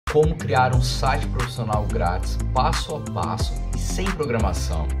Como criar um site profissional grátis, passo a passo e sem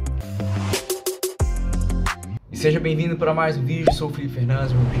programação. E seja bem-vindo para mais um vídeo. Eu sou o Felipe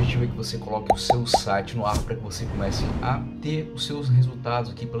Fernandes. Meu objetivo é que você coloque o seu site no ar para que você comece a ter os seus resultados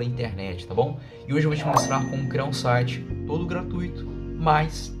aqui pela internet, tá bom? E hoje eu vou te mostrar como criar um site todo gratuito,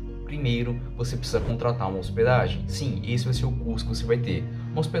 mas primeiro você precisa contratar uma hospedagem. Sim, esse vai ser o curso que você vai ter.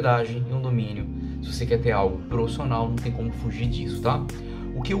 Uma hospedagem e um domínio. Se você quer ter algo profissional, não tem como fugir disso, tá?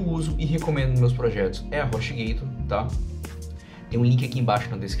 O que eu uso e recomendo nos meus projetos é a HostGator, tá? Tem um link aqui embaixo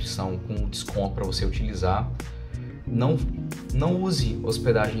na descrição com desconto para você utilizar. Não use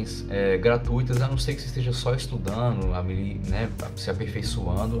hospedagens gratuitas, a não ser que você esteja só estudando, né, se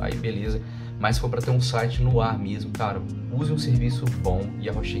aperfeiçoando, aí beleza. Mas se for para ter um site no ar mesmo, cara, use um serviço bom e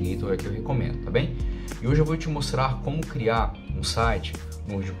a HostGator é que eu recomendo, tá bem? E hoje eu vou te mostrar como criar um site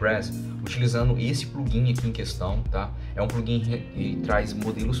no WordPress utilizando esse plugin aqui em questão, tá? É um plugin que traz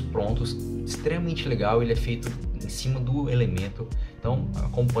modelos prontos, extremamente legal, ele é feito em cima do Elementor, então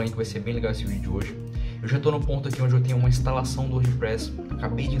acompanhe que vai ser bem legal esse vídeo de hoje. Eu já estou no ponto aqui onde eu tenho uma instalação do WordPress,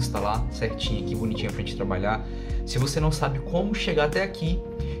 acabei de instalar certinho aqui, bonitinho pra gente trabalhar. Se você não sabe como chegar até aqui,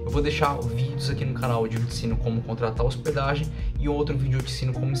 eu vou deixar vídeos aqui no canal onde eu te ensino como contratar hospedagem e outro vídeo eu te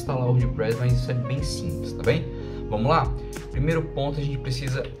ensino como instalar o WordPress, mas isso é bem simples, tá bem? Vamos lá? Primeiro ponto, a gente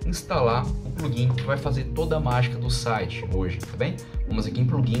precisa instalar o plugin que vai fazer toda a mágica do site hoje, tá bem? Vamos aqui em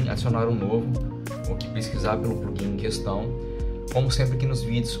plugin, adicionar um novo, vou aqui pesquisar pelo plugin em questão. Como sempre aqui nos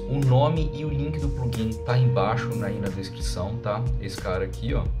vídeos, o nome e o link do plugin tá embaixo aí na descrição, tá? Esse cara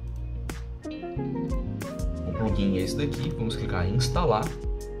aqui, ó. O plugin é esse daqui, vamos clicar em instalar.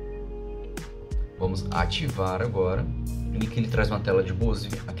 Vamos ativar agora. Aqui ele traz uma tela de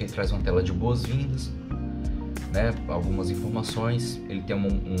boas-vindas, né? Algumas informações. Ele tem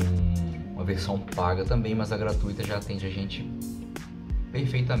uma versão paga também, mas a gratuita já atende a gente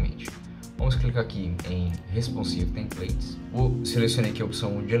perfeitamente. Vamos clicar aqui em Responsive Templates. Selecionei aqui a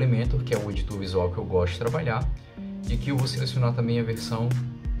opção de Elementor, que é o editor visual que eu gosto de trabalhar. E aqui eu vou selecionar também a versão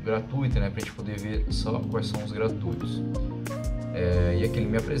gratuita, né, para a gente poder ver só quais são os gratuitos. E aqui ele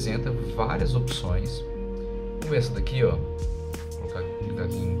me apresenta várias opções. Vamos ver essa daqui, ó. Vou clicar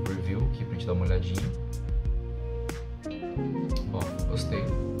aqui em Preview aqui para a gente dar uma olhadinha. Ó, gostei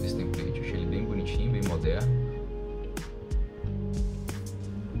desse template, achei ele bem bonitinho, bem moderno.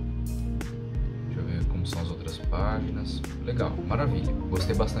 São as outras páginas, legal, maravilha,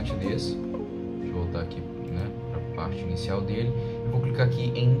 gostei bastante desse. Deixa eu voltar aqui, né, para a parte inicial dele. Eu vou clicar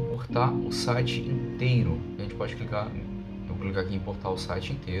aqui em importar o site inteiro. A gente pode clicar, eu vou clicar aqui em importar o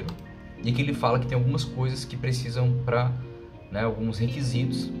site inteiro. E aqui ele fala que tem algumas coisas que precisam para, né, alguns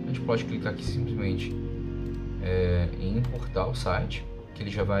requisitos. A gente pode clicar aqui simplesmente em importar o site, que ele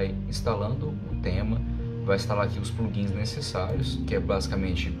já vai instalando o tema, vai instalar aqui os plugins necessários, que é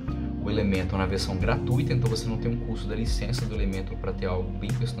basicamente o Elementor na versão gratuita, então você não tem um custo da licença do Elementor para ter algo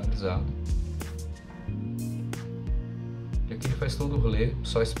bem personalizado. E aqui ele faz todo o rolê,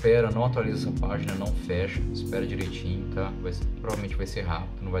 só espera, não atualiza essa página, não fecha, espera direitinho, tá? Provavelmente vai ser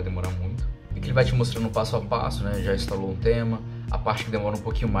rápido, não vai demorar muito. Aqui ele vai te mostrando passo a passo, né? Já instalou um tema. A parte que demora um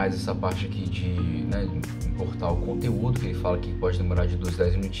pouquinho mais, essa parte aqui de, né, importar o conteúdo, que ele fala que pode demorar de 2 a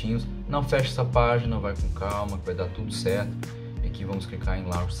 10 minutinhos. Não fecha essa página, vai com calma, que vai dar tudo certo. Aqui vamos clicar em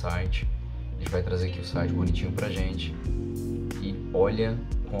Launch Site. Ele vai trazer aqui o site bonitinho pra gente. E olha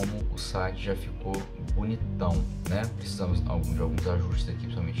como o site já ficou bonitão, né? Precisamos de alguns ajustes aqui,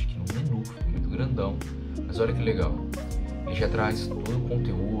 principalmente aqui no menu, que ficou muito grandão. Mas olha que legal. Ele já traz todo o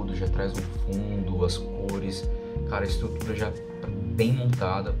conteúdo, já traz um fundo, as cores. Cara, a estrutura já bem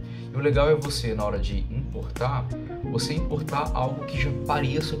montada. E o legal é você, na hora de importar, você importar algo que já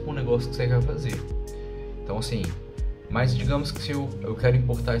pareça com o negócio que você quer fazer. Então assim, mas digamos que se eu quero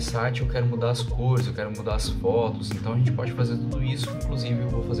importar esse site, eu quero mudar as cores, eu quero mudar as fotos, então a gente pode fazer tudo isso, inclusive eu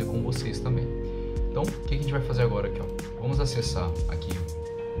vou fazer com vocês também. Então, o que a gente vai fazer agora aqui, ó? Vamos acessar aqui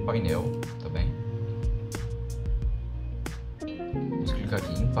o painel, tá bem? Vamos clicar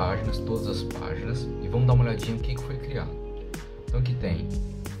aqui em páginas, todas as páginas, e vamos dar uma olhadinha no que foi criado. Então aqui tem,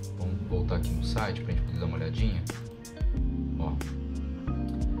 vamos voltar aqui no site pra gente poder dar uma olhadinha, ó.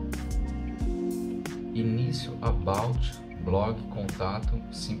 Início, about, blog, contato,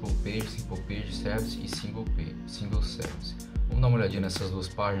 simple page, service e single service. Vamos dar uma olhadinha nessas duas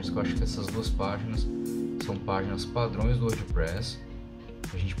páginas, que eu acho que essas duas páginas são páginas padrões do WordPress.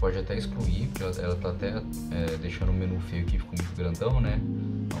 A gente pode até excluir, porque ela está até deixando o menu feio aqui, ficou muito grandão, né?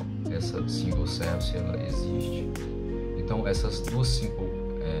 Então, essa single service ela existe. Então essas duas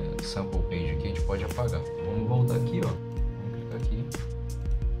sample page aqui a gente pode apagar. Vamos voltar aqui, ó. Vamos clicar aqui.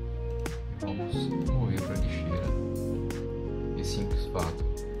 Vamos mover para a lixeira esse simples fato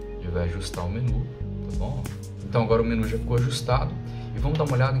ele vai ajustar o menu, tá bom? Então agora o menu já ficou ajustado e vamos dar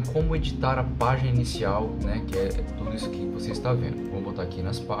uma olhada em como editar a página inicial, né? Que é tudo isso que você está vendo. Vamos botar aqui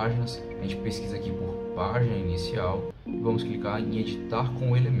nas páginas, a gente pesquisa aqui por página inicial e vamos clicar em editar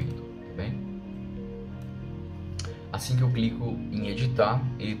com o Elementor, tá bem? Assim que eu clico em editar,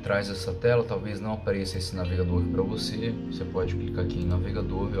 ele traz essa tela, talvez não apareça esse navegador para você, você pode clicar aqui em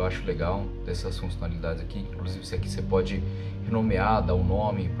navegador, eu acho legal dessas funcionalidades aqui, inclusive isso aqui você pode renomear, dar um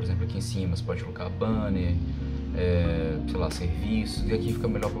nome, por exemplo aqui em cima você pode colocar banner, sei lá, serviços, e aqui fica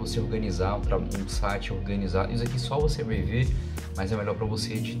melhor para você organizar, um site organizado, isso aqui só você vai ver, mas é melhor para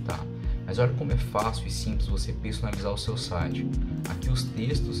você editar. Mas olha como é fácil e simples você personalizar o seu site. Aqui os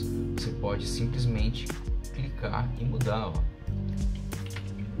textos você pode simplesmente clicar e mudar, ó.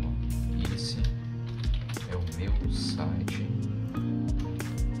 Esse é o meu site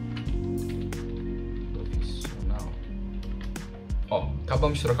profissional. Ó,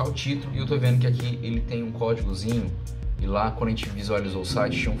 acabamos de trocar o título e eu tô vendo que aqui ele tem um códigozinho e lá quando a gente visualizou o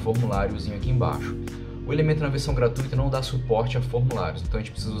site tinha um formuláriozinho aqui embaixo. O Elementor na versão gratuita não dá suporte a formulários, então a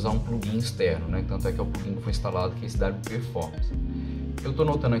gente precisa usar um plugin externo, né? Tanto é que é o plugin que foi instalado, que é esse WP-Forms. Eu estou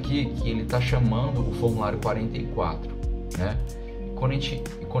notando aqui que ele está chamando o formulário 44, né?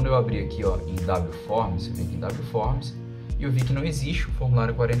 Quando eu abri aqui, ó, em WForms, eu vim aqui em WForms e eu vi que não existe o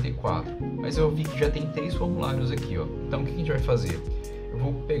formulário 44, mas eu vi que já tem 3 formulários aqui, ó. Então o que a gente vai fazer? Eu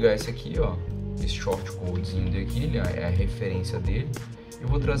vou pegar esse aqui, ó, esse shortcodezinho daqui, ele é a referência dele. Eu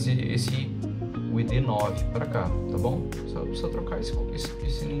vou trazer o ID 9 para cá, tá bom? Só trocar esse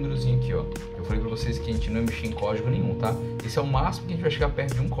númerozinho aqui, ó. Eu falei para vocês que a gente não vai mexer em código nenhum, tá? Esse é o máximo que a gente vai chegar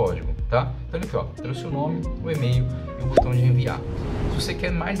perto de um código, tá? Então aqui, ó, trouxe o nome, o e-mail e o botão de enviar. Se você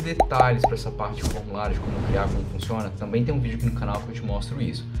quer mais detalhes para essa parte de formulário, de como criar, como funciona, também tem um vídeo aqui no canal que eu te mostro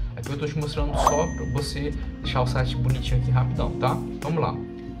isso. Aqui eu estou te mostrando só para você deixar o site bonitinho aqui rapidão, tá? Vamos lá.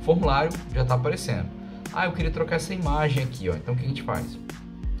 O formulário já está aparecendo. Ah, eu queria trocar essa imagem aqui, ó. Então o que a gente faz?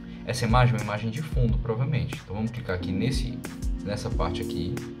 Essa imagem é uma imagem de fundo, provavelmente. Então vamos clicar aqui nessa parte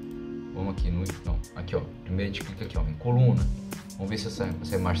aqui. Vamos aqui no... Não, aqui ó. Primeiro a gente clica aqui ó, em coluna. Vamos ver se essa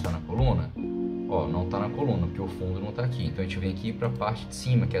imagem está na coluna. Ó, não está na coluna, porque o fundo não está aqui. Então a gente vem aqui para a parte de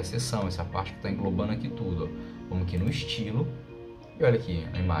cima, que é a seção. Essa parte que está englobando aqui tudo, ó. Vamos aqui no estilo. E olha aqui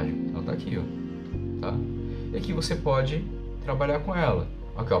a imagem. Ela está aqui, ó. Tá? E aqui você pode trabalhar com ela.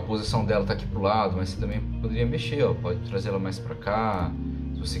 Aqui, ó, a posição dela está aqui pro lado, mas você também poderia mexer, ó. Pode trazer ela mais para cá.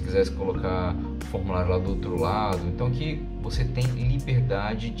 Se você quisesse colocar o formulário lá do outro lado. Então aqui você tem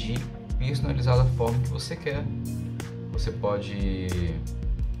liberdade de personalizar da forma que você quer. Você pode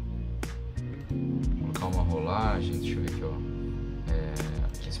colocar uma rolagem, deixa eu ver aqui, ó.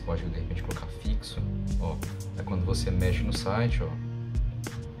 Aqui você pode de repente colocar fixo, ó. É quando você mexe no site, ó,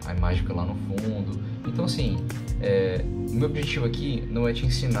 a imagem fica lá no fundo. Então assim, o meu objetivo aqui não é te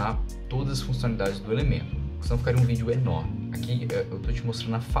ensinar todas as funcionalidades do Elementor, senão ficaria um vídeo enorme. Aqui eu estou te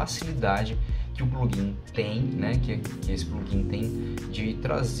mostrando a facilidade que o plugin tem, né? Que esse plugin tem de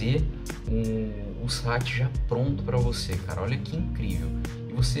trazer o site já pronto para você, cara. Olha que incrível!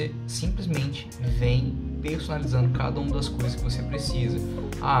 E você simplesmente vem personalizando cada uma das coisas que você precisa.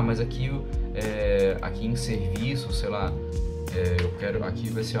 Ah, mas aqui em serviços, sei lá, eu quero, aqui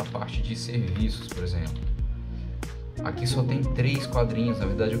vai ser a parte de serviços, por exemplo. Aqui só tem 3 quadrinhos, na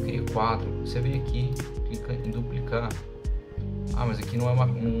verdade eu queria 4. Você vem aqui, clica em duplicar. Ah, mas aqui não é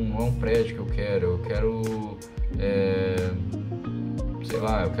um prédio que eu quero, sei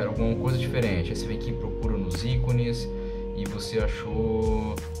lá, eu quero alguma coisa diferente. Aí você vem aqui, procura nos ícones e você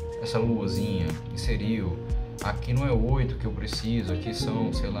achou essa luazinha, inseriu. Aqui não é 8 que eu preciso, aqui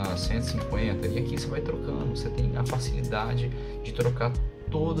são, sei lá, 150. E aqui você vai trocando, você tem a facilidade de trocar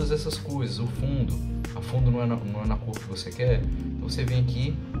todas essas coisas. O fundo, a fundo não é na cor que você quer, então você vem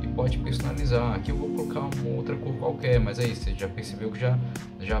aqui e pode personalizar. Aqui eu vou colocar uma outra cor qualquer, mas aí você já percebeu que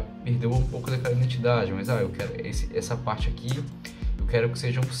já perdeu um pouco daquela identidade. Mas eu quero essa parte aqui, eu quero que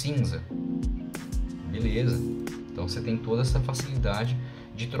seja um cinza. Beleza, então você tem toda essa facilidade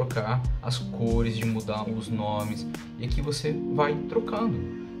de trocar as cores, de mudar os nomes, e aqui você vai trocando.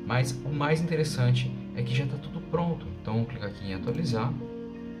 Mas o mais interessante é que já está tudo pronto. Então vamos clicar aqui em atualizar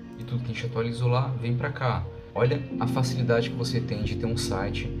e tudo que a gente atualizou lá vem para cá. Olha a facilidade que você tem de ter um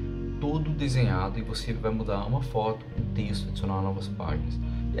site todo desenhado e você vai mudar uma foto, um texto, adicionar novas páginas.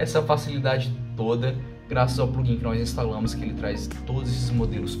 E essa facilidade toda graças ao plugin que nós instalamos, que ele traz todos esses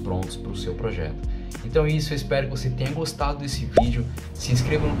modelos prontos para o seu projeto. Então é isso, eu espero que você tenha gostado desse vídeo. Se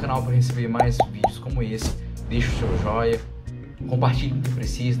inscreva no canal para receber mais vídeos como esse. Deixe o seu joinha, compartilhe o que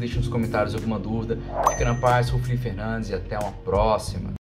precisa, deixe nos comentários alguma dúvida. Fica na paz, sou o Felipe Fernandes e até uma próxima.